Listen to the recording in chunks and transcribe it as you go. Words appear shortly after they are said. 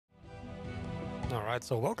Alright,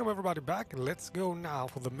 so welcome everybody back. Let's go now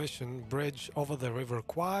for the mission Bridge over the River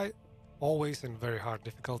Kwai, always in very hard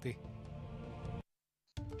difficulty.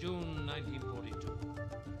 June 1942.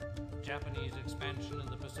 Japanese expansion in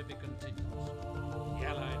the Pacific continues. The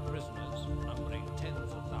Allied prisoners, numbering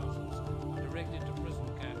tens of thousands, are directed to prison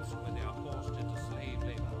camps where they are forced into slave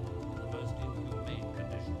labor in the most inhumane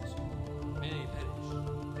conditions. Many perish,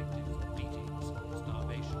 victims of beatings,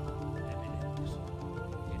 starvation, and epidemics.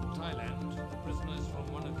 In Thailand, the prisoners from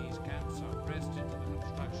one of these camps are pressed into the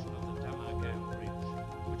construction of the Tamarkan Bridge,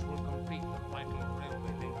 which will complete the vital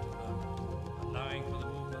railway link to Burma, allowing for the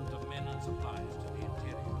movement of men and supplies to the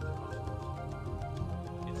interior of the continent.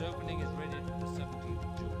 Its opening is ready for the 17th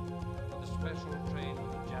of June, with a special train of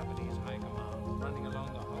the Japanese High Command running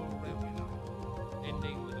along the whole railway line,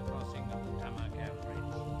 ending with the crossing of the Tamarkan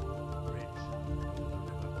Bridge, a bridge over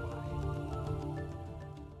the River Kwai.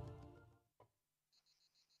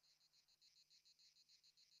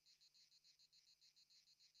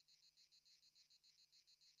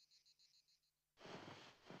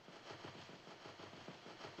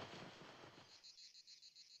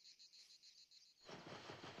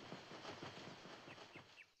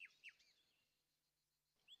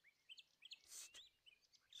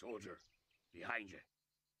 Soldier, behind you.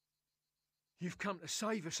 You've come to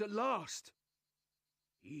save us at last.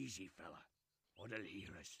 Easy, fella, or they'll hear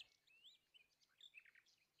us.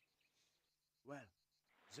 Well,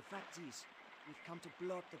 the fact is, we've come to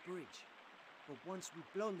blow up the bridge. But once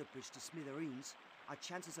we've blown the bridge to smithereens, our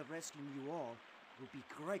chances of rescuing you all will be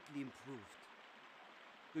greatly improved.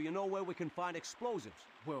 Do you know where we can find explosives?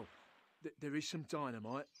 Well, there is some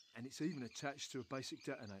dynamite, and it's even attached to a basic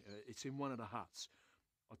detonator. It's in one of the huts.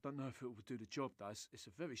 I don't know if it will do the job, though. It's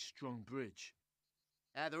a very strong bridge.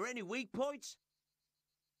 Are there any weak points?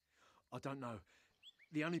 I don't know.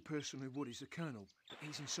 The only person who would is the Colonel, but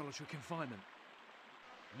he's in solitary confinement.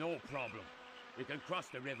 No problem. We can cross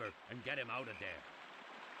the river and get him out of there.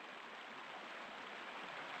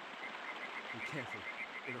 Be careful.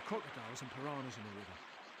 There are crocodiles and piranhas in the river.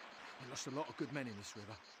 We lost a lot of good men in this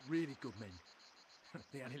river. Really good men.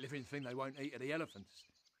 The only living thing they won't eat are the elephants.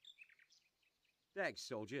 Thanks,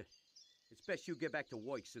 soldier. It's best you get back to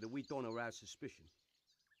work so that we don't arouse suspicion.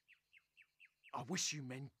 I wish you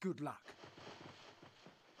men good luck.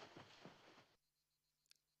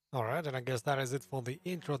 Alright, and I guess that is it for the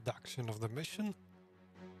introduction of the mission.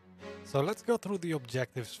 So let's go through the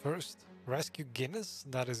objectives first. Rescue Guinness,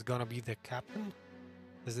 that is gonna be the captain.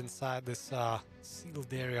 Is inside this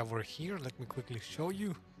sealed area over here. Let me quickly show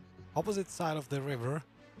you. Opposite side of the river,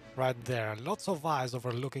 right there. Lots of eyes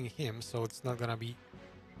overlooking him, so it's not gonna be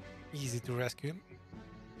easy to rescue him.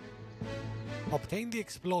 Obtain the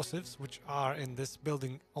explosives, which are in this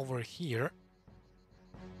building over here.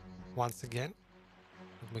 Once again,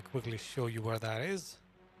 let me quickly show you where that is.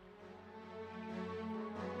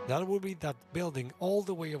 That will be that building all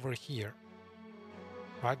the way over here.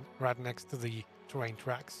 Right next to the train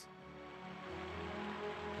tracks.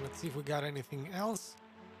 Let's see if we got anything else.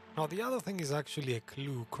 Now the other thing is actually a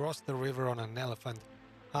clue. Cross the river on an elephant.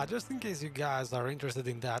 Just in case you guys are interested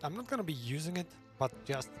in that. I'm not going to be using it, but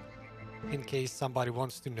just in case somebody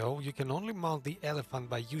wants to know, you can only mount the elephant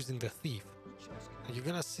by using the thief. And you're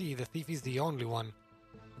going to see the thief is the only one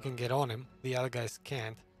who can get on him. The other guys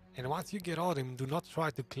can't. And once you get on him, do not try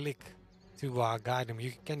to click to guide him.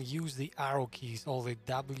 You can use the arrow keys or the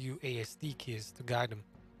WASD keys to guide him.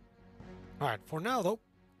 Alright, for now though,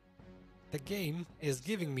 the game is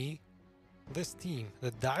giving me this team.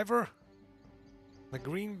 The diver, the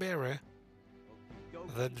green beret,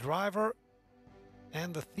 the driver,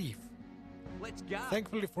 and the thief. Let's go.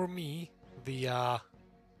 Thankfully for me, the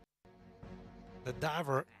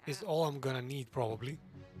diver is all I'm gonna need probably.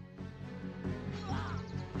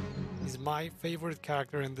 He's my favorite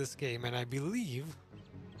character in this game, and I believe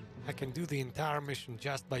I can do the entire mission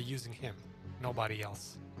just by using him. Nobody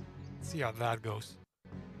else. Let's see how that goes.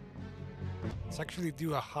 Let's actually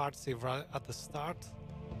do a hard save right at the start.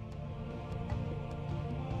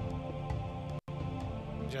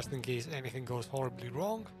 Just in case anything goes horribly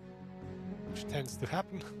wrong, which tends to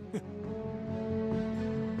happen.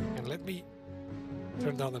 And let me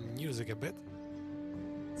turn down the music a bit.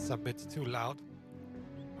 It's a bit too loud.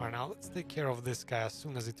 Alright, now let's take care of this guy as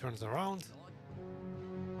soon as he turns around.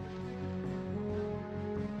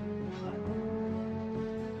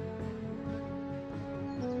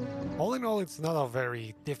 All in all, it's not a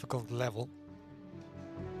very difficult level.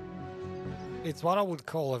 It's what I would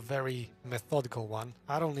call a very methodical one.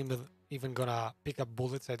 I don't even gonna pick up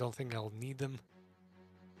bullets. I don't think I'll need them.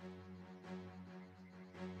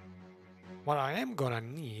 What I am gonna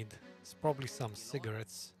need is probably some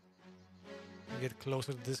cigarettes. Get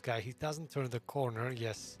closer to this guy. He doesn't turn the corner.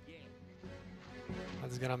 Yes.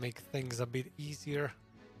 That's gonna make things a bit easier.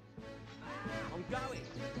 I'm going.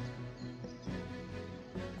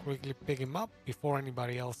 Quickly pick him up before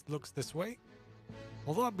anybody else looks this way.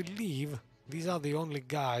 Although I believe these are the only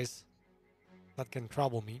guys that can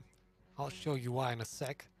trouble me. I'll show you why in a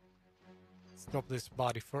sec. Let's drop this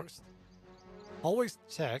body first. Always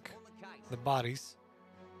check the bodies.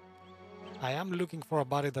 I am looking for a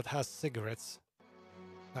body that has cigarettes.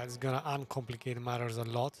 That's gonna uncomplicate matters a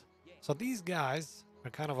lot. So these guys are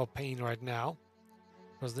kind of a pain right now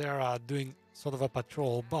because they're doing sort of a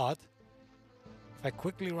patrol, but if I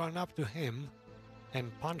quickly run up to him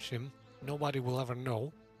and punch him, nobody will ever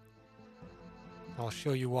know. I'll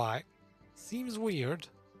show you why. Seems weird,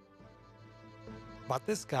 but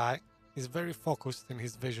this guy is very focused in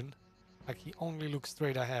his vision, like he only looks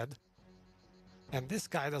straight ahead. And this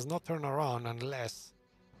guy does not turn around unless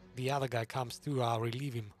the other guy comes to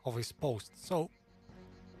relieve him of his post. So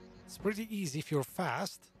it's pretty easy if you're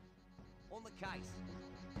fast. On the case.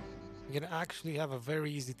 You can actually have a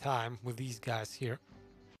very easy time with these guys here.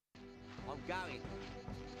 I'm going.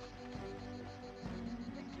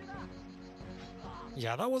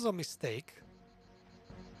 Yeah, that was a mistake.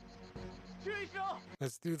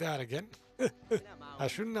 Let's do that again. I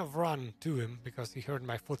shouldn't have run to him because he heard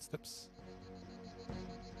my footsteps.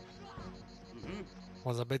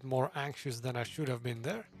 Was a bit more anxious than I should have been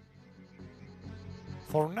there.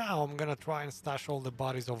 For now, I'm gonna try and stash all the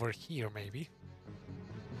bodies over here, maybe.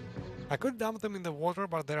 I could dump them in the water,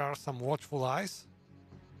 but there are some watchful eyes.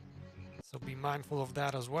 So be mindful of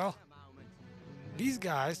that as well. These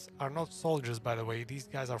guys are not soldiers, by the way. These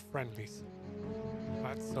guys are friendlies.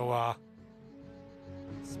 Right, so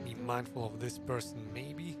let's be mindful of this person,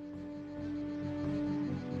 maybe.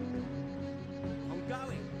 I'm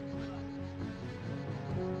going.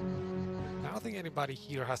 I don't think anybody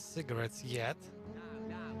here has cigarettes yet.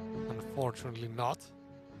 No. Unfortunately not.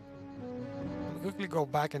 Let me quickly go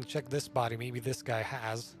back and check this body. Maybe this guy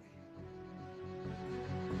has.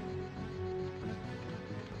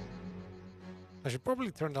 I should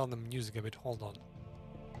probably turn down the music a bit. Hold on.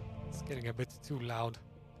 It's getting a bit too loud.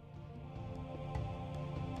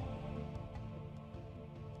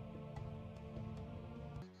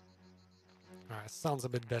 Alright, sounds a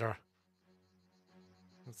bit better.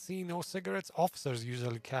 Let's see, no cigarettes. Officers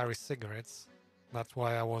usually carry cigarettes. That's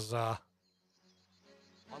why I was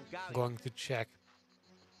going to check.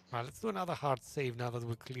 Alright, let's do another hard save now that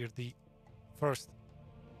we cleared the first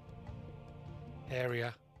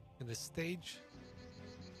area in the stage.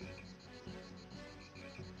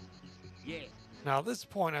 Yeah. Now at this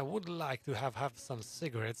point I would like to have some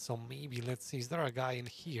cigarettes, so maybe let's see, is there a guy in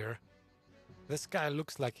here? This guy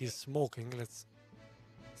looks like he's smoking. Let's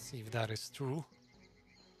see if that is true.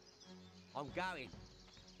 I'm going.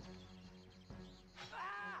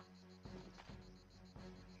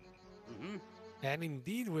 And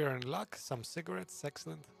indeed we're in luck. Some cigarettes,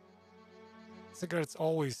 excellent. Cigarettes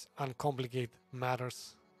always uncomplicate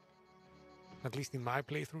matters, at least in my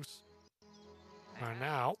playthroughs. Right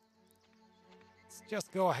now, let's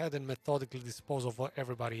just go ahead and methodically dispose of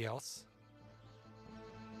everybody else.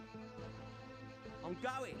 I'm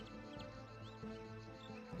going.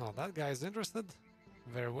 Oh, that guy is interested.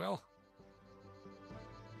 Very well.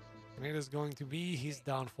 And it is going to be his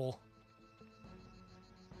downfall.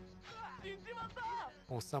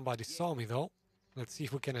 Oh, somebody saw me though. Let's see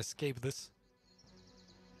if we can escape this.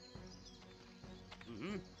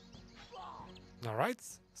 Alright,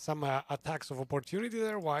 some attacks of opportunity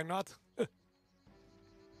there, why not?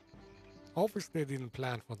 Obviously I didn't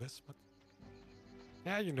plan for this, but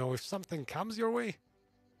yeah, you know, if something comes your way,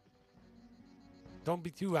 don't be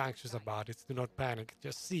too anxious about it, do not panic.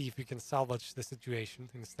 Just see if you can salvage the situation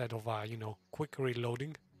instead of, you know, quick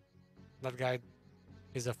reloading. That guy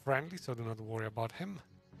is a friendly, so do not worry about him.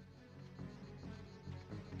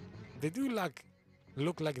 They do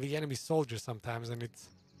look like the enemy soldiers sometimes, and it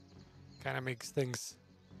kind of makes things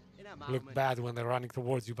look bad when they're running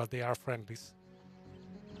towards you, but they are friendlies.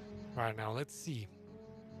 Right now, let's see.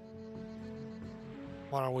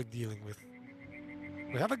 What are we dealing with?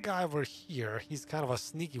 We have a guy over here. He's kind of a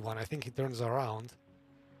sneaky one. I think he turns around.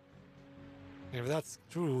 And if that's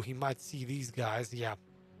true, he might see these guys. Yeah.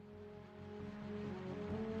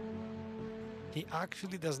 He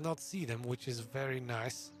actually does not see them, which is very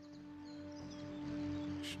nice.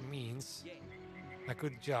 Which means I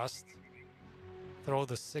could just throw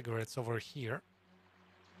the cigarettes over here.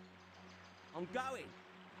 I'm going.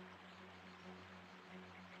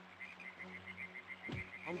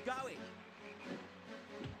 I'm going.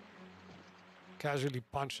 Casually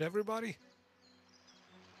punch everybody.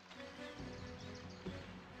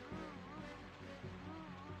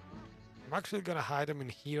 I'm actually gonna hide them in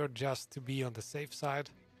here just to be on the safe side.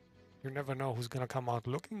 You never know who's gonna come out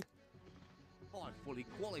looking. I'm fully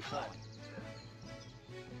qualified.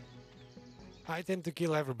 I tend to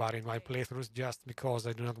kill everybody in my playthroughs just because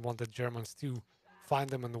I do not want the Germans to find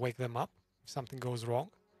them and wake them up if something goes wrong.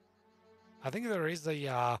 I think there is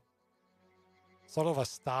a sort of a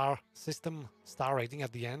star system, star rating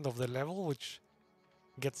at the end of the level, which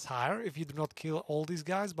gets higher if you do not kill all these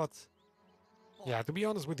guys. But yeah, to be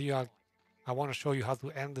honest with you, I want to show you how to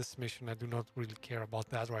end this mission. I do not really care about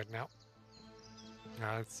that right now.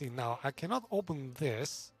 Let's see. Now, I cannot open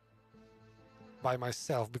this by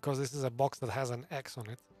myself because this is a box that has an X on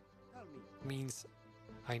it. Means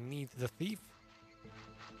I need the thief.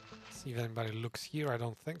 See if anybody looks here. I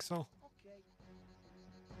don't think so.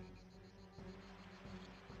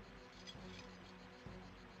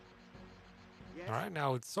 Yes? Alright,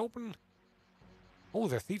 now it's open. Oh,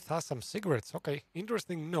 the thief has some cigarettes. Okay,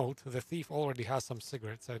 interesting note. The thief already has some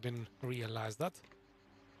cigarettes. I didn't realize that.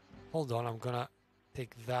 Hold on, I'm gonna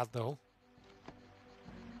take that though.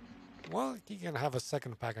 Well, he can have a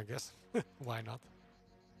second pack, I guess. Why not?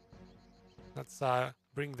 Let's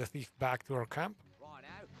bring the thief back to our camp. Right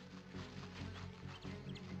out.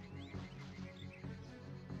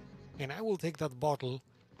 And I will take that bottle.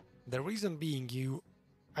 The reason being, you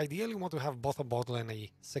ideally want to have both a bottle and a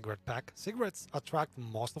cigarette pack. Cigarettes attract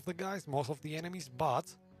most of the guys, most of the enemies,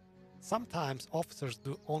 but sometimes officers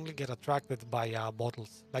do only get attracted by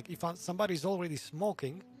bottles. Like if somebody's already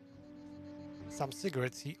smoking some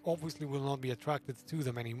cigarettes, he obviously will not be attracted to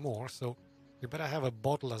them anymore, so you better have a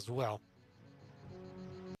bottle as well.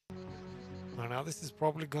 Now this is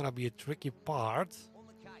probably gonna be a tricky part.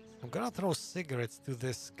 I'm gonna throw cigarettes to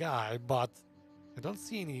this guy, but I don't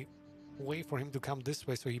see any way for him to come this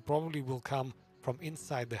way, so he probably will come from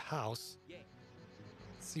inside the house.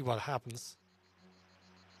 Let's see what happens.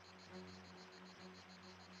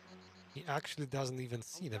 He actually doesn't even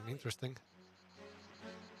see them. Interesting.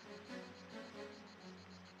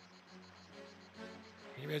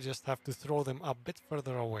 Maybe I just have to throw them a bit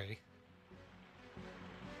further away.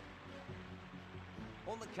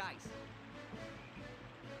 On the case.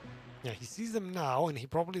 Yeah, he sees them now, and he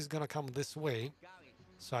probably is gonna come this way.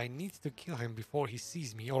 So I need to kill him before he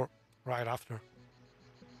sees me, or right after.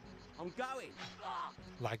 I'm going.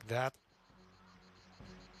 Like that.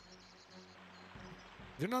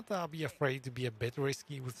 Do not be afraid to be a bit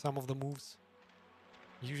risky with some of the moves.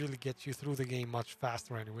 Usually get you through the game much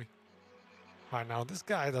faster anyway. Alright, now this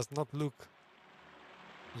guy does not look...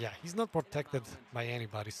 Yeah, he's not protected by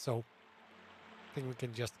anybody, so I think we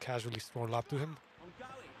can just casually stroll up to him. I'm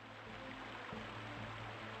going.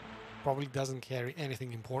 Probably doesn't carry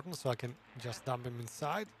anything important, so I can just dump him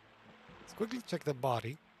inside. Let's quickly check the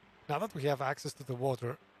body. Now that we have access to the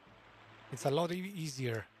water, it's a lot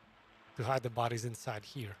easier to hide the bodies inside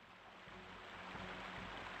here.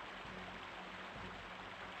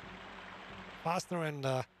 Faster, and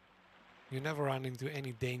you never run into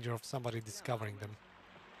any danger of somebody discovering them.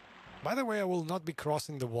 By the way, I will not be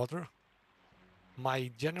crossing the water. My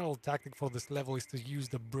general tactic for this level is to use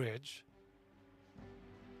the bridge.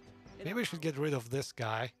 Maybe I should get rid of this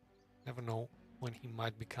guy. Never know when he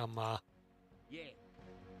might become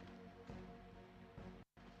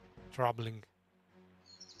troubling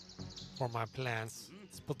for my plans.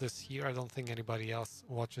 Let's put this here. I don't think anybody else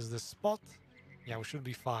watches this spot. Yeah, we should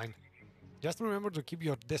be fine. Just remember to keep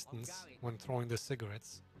your distance when throwing the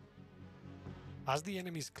cigarettes. As the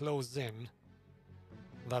enemies close in,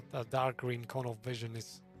 that dark green cone of vision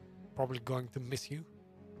is probably going to miss you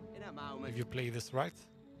In a moment. if you play this right.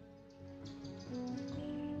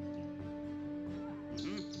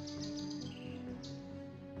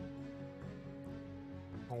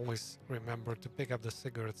 Always remember to pick up the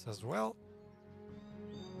cigarettes as well.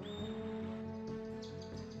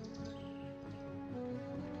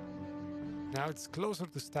 Now it's closer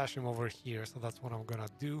to stash him over here, so that's what I'm gonna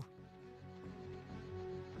do.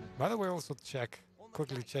 By the way, also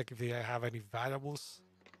quickly check if they have any valuables.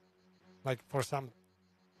 Like for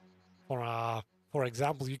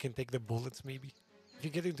example, you can take the bullets maybe. If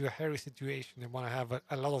you get into a hairy situation and want to have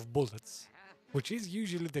a lot of bullets, which is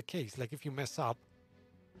usually the case, like if you mess up,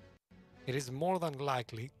 it is more than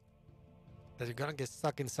likely that you're gonna get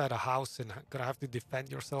stuck inside a house and gonna have to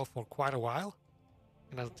defend yourself for quite a while.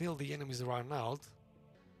 And until the enemies run out,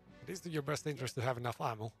 it is to your best interest to have enough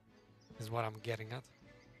ammo, is what I'm getting at.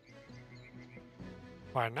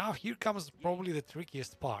 Alright, now here comes probably the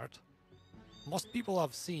trickiest part. Most people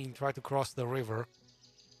I've seen try to cross the river.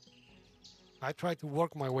 I try to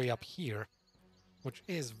work my way up here, which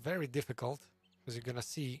is very difficult, as you're gonna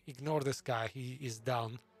see. Ignore this guy, he is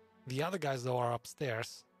down. The other guys though are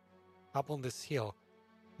upstairs. up on this hill.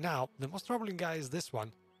 Now, the most troubling guy is this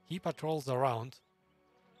one. He patrols around.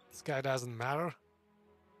 This guy doesn't matter.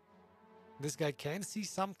 This guy can see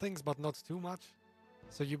some things, but not too much.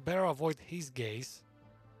 So you better avoid his gaze.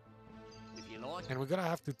 If you like. And we're gonna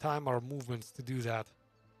have to time our movements to do that.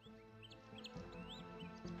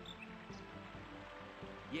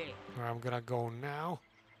 Yeah. Where I'm gonna go now.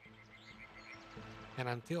 And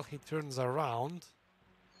until he turns around,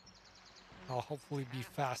 I'll hopefully be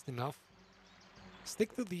fast enough.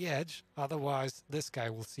 Stick to the edge, otherwise this guy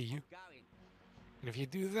will see you. Going. And if you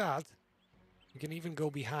do that, you can even go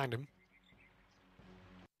behind him.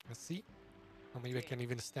 Let's see. Or maybe I can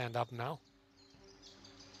even stand up now.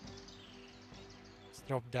 Let's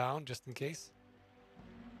drop down just in case.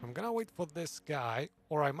 I'm gonna wait for this guy,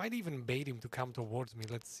 or I might even bait him to come towards me.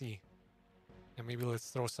 Let's see. And maybe let's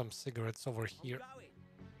throw some cigarettes over here. Going.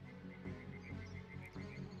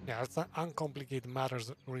 Yeah, let's uncomplicate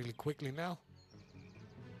matters really quickly now.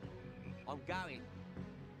 I'm going.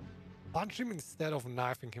 Punch him instead of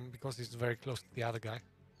knifing him because he's very close to the other guy.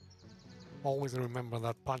 Always remember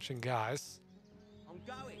that punching guys I'm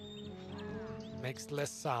going. makes less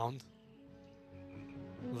sound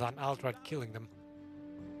than outright killing them.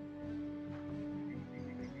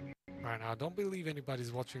 Right now, don't believe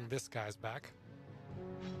anybody's watching this guy's back.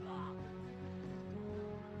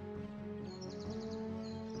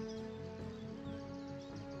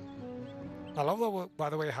 I love, by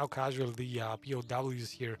the way, how casual the POWs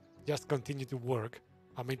here just continue to work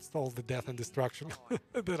amidst all the death and destruction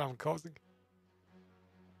that I'm causing.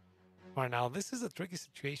 Right now, this is a tricky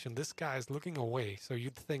situation. This guy is looking away, so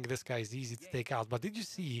you'd think this guy is easy to take out. But did you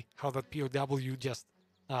see how that POW just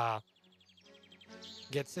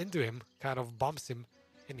gets into him, kind of bumps him,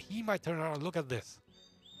 and he might turn around. Look at this.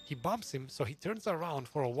 He bumps him, so he turns around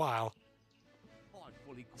for a while. I'm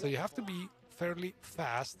fully So you have to be fairly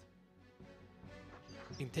fast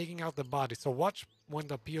in taking out the body. So watch when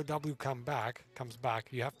the POW comes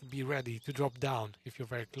back, you have to be ready to drop down if you're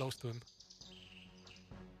very close to him.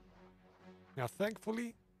 Now,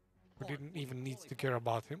 thankfully, we didn't even need to care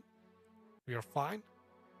about him. We are fine.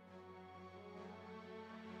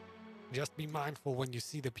 Just be mindful when you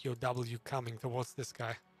see the POW coming towards this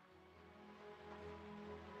guy.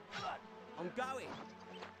 I'm going.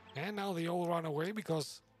 And now they all run away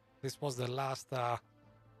because this was the last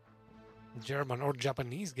German or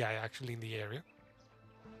Japanese guy actually in the area.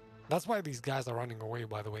 That's why these guys are running away,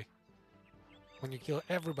 by the way. When you kill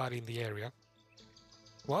everybody in the area,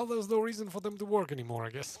 well, there's no reason for them to work anymore, I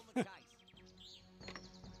guess. On the case.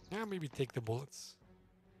 Yeah, maybe take the bullets.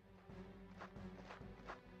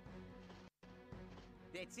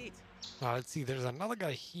 That's it. Now, let's see, there's another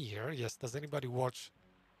guy here. Yes, does anybody watch?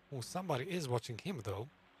 Oh, somebody is watching him, though.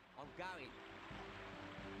 I'm going.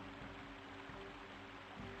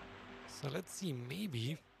 So let's see,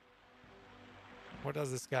 maybe... What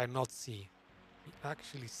does this guy not see? He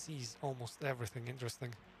actually sees almost everything.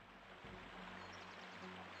 Interesting.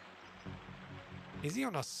 Is he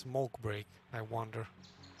on a smoke break? I wonder.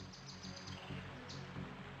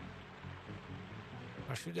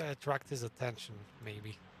 Or should I attract his attention,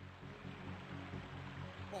 maybe?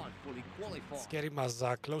 I'm fully qualified. Let's get him as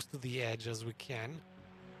close to the edge as we can.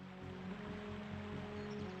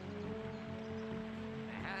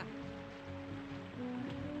 Uh-huh.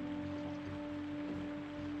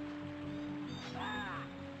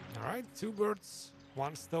 Alright, 2 birds,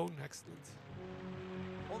 1 stone. Excellent.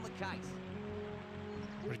 On the case.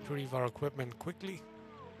 Retrieve our equipment quickly.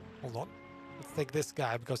 Hold on. Let's take this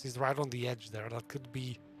guy because he's right on the edge there. That could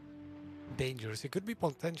be dangerous. He could be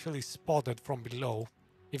potentially spotted from below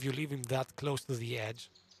if you leave him that close to the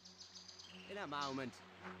edge. In a moment.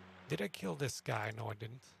 Did I kill this guy? No, I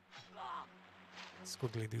didn't. Let's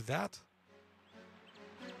quickly do that.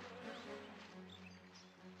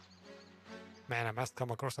 Man, I must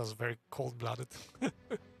come across as very cold-blooded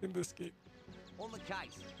in this game. On the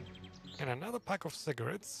case. And another pack of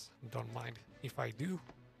cigarettes. Don't mind if I do.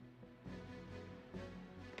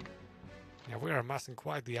 Yeah, we are amassing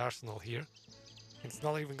quite the arsenal here. It's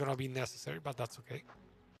not even gonna be necessary, but that's okay.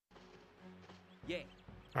 Yeah.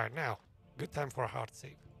 Alright, now, good time for a hard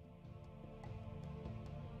save.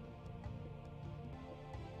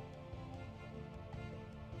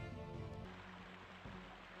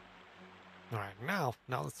 Alright, now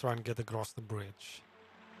let's try and get across the bridge.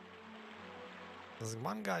 There's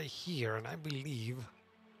one guy here, and I believe...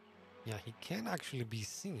 Yeah, he can actually be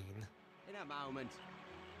seen. In a moment.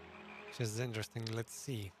 Which is interesting. Let's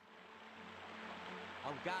see.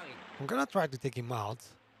 I'm going. I'm gonna try to take him out.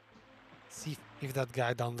 See if that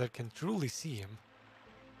guy down there can truly see him.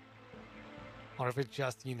 Or if it's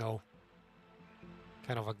just, you know,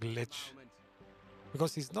 kind of a glitch.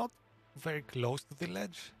 Because he's not very close to the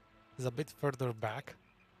ledge. He's a bit further back.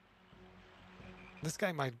 This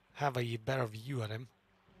guy might have a better view at him.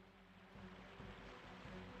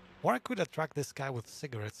 Or I could attract this guy with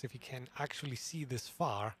cigarettes if he can actually see this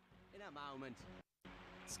far. In a moment.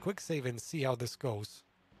 Let's quick save and see how this goes.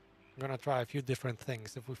 I'm gonna try a few different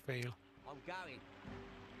things if we fail. I'm going.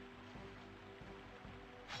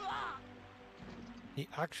 He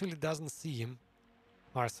actually doesn't see him.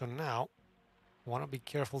 Alright, so now I want to be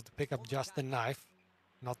careful to pick up just the knife,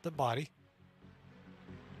 not the body.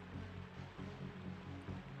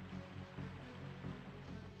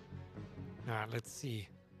 Alright, let's see.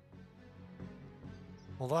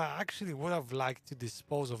 Although I actually would have liked to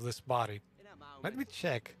dispose of this body. Let me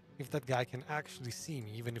check if that guy can actually see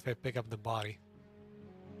me, even if I pick up the body.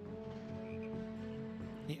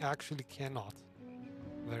 He actually cannot.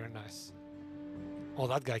 Very nice. Oh,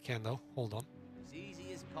 that guy can though. Hold on. As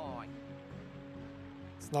easy as pie.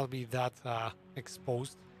 Let's not be that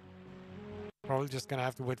exposed. Probably just gonna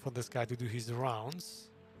have to wait for this guy to do his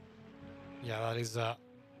rounds. Yeah, that is a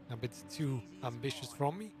bit too ambitious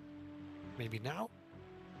from me. Maybe now.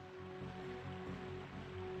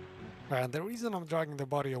 And the reason I'm dragging the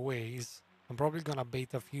body away is I'm probably gonna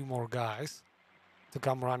bait a few more guys to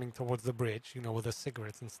come running towards the bridge, you know, with the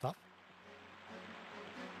cigarettes and stuff.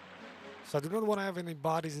 So I do not want to have any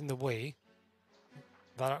bodies in the way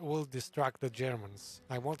that will distract the Germans.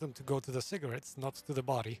 I want them to go to the cigarettes, not to the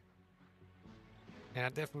body. And I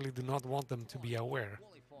definitely do not want them to be aware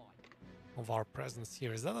of our presence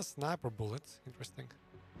here. Is that a sniper bullet? Interesting.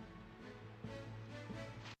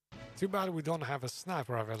 Too bad we don't have a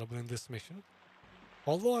sniper available in this mission.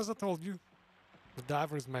 Although, as I told you, the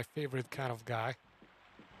diver is my favorite kind of guy.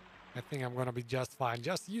 I think I'm gonna be just fine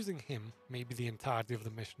just using him, maybe the entirety of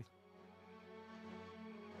the mission.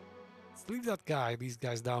 Let's leave that guy, these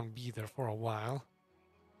guys down be there for a while.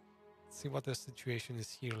 Let's see what the situation is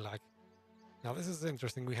here like. Now this is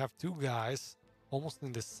interesting. We have two guys almost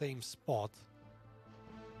in the same spot.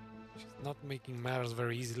 Which is not making matters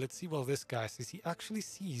very easy. Let's see what this guy sees. He actually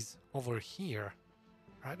sees over here,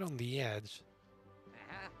 right on the edge.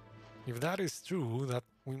 If that is true, that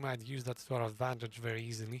we might use that to our advantage very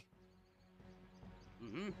easily.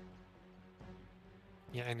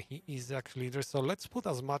 Yeah, and he is actually there. So let's put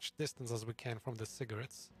as much distance as we can from the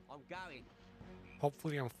cigarettes. I'm going.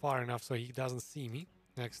 Hopefully I'm far enough so he doesn't see me.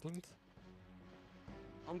 Excellent.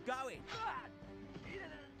 I'm going.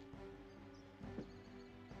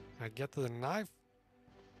 I get to the knife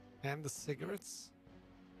and the cigarettes.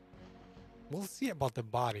 We'll see about the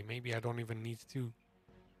body. Maybe I don't even need to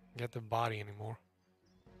get the body anymore.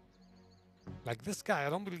 Like this guy, I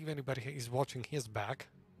don't believe anybody is watching his back.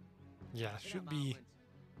 Yeah, should be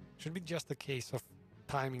just a case of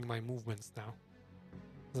timing my movements now.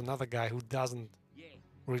 There's another guy who doesn't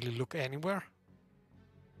really look anywhere.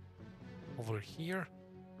 Over here.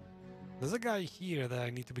 There's a guy here that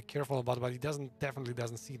I need to be careful about, but he definitely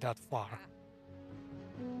doesn't see that far.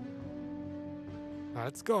 Now,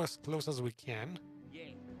 let's go as close as we can.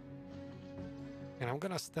 And I'm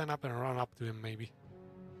gonna stand up and run up to him, maybe.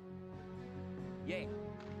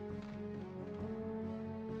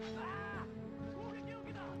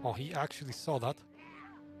 Oh, he actually saw that.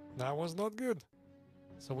 That was not good.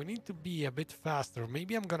 So we need to be a bit faster.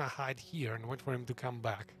 Maybe I'm gonna hide here and wait for him to come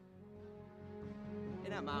back.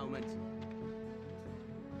 In a moment.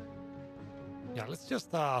 Yeah, let's just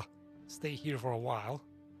stay here for a while.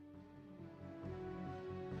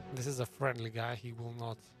 This is a friendly guy. He will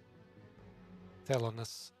not tell on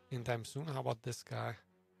us anytime soon. How about this guy?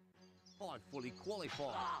 I'm fully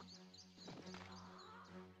qualified.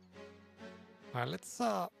 Alright, let's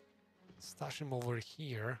stash him over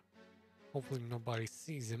here. Hopefully nobody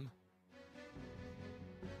sees him.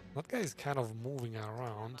 That guy is kind of moving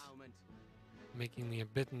around, making me a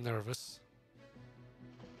bit nervous.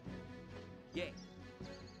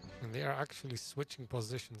 And they are actually switching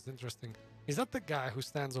positions. Interesting. Is that the guy who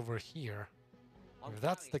stands over here? If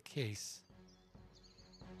that's the case,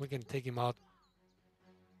 we can take him out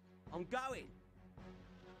I'm going.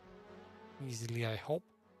 easily, I hope.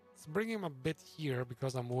 Let's bring him a bit here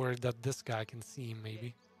because I'm worried that this guy can see him,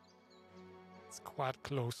 maybe. It's quite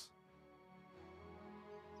close.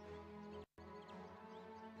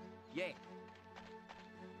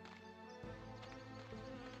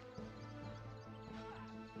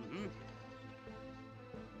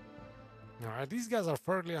 Alright, these guys are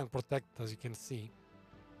fairly unprotected, as you can see.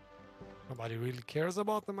 Nobody really cares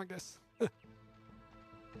about them, I guess.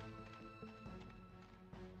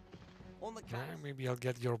 On the Alright, maybe I'll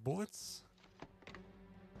get your bullets.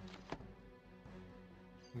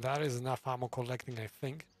 That is enough ammo collecting, I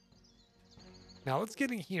think. Now let's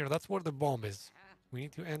get in here. That's where the bomb is. We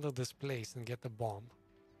need to enter this place and get the bomb.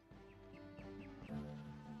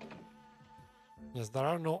 Yes, there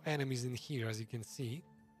are no enemies in here, as you can see.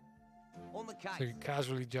 On the case. So you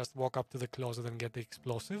casually just walk up to the closet and get the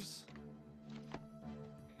explosives.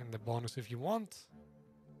 And the bonus if you want.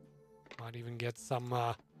 Might even get some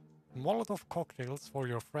Molotov cocktails for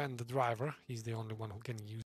your friend, the driver. He's the only one who can use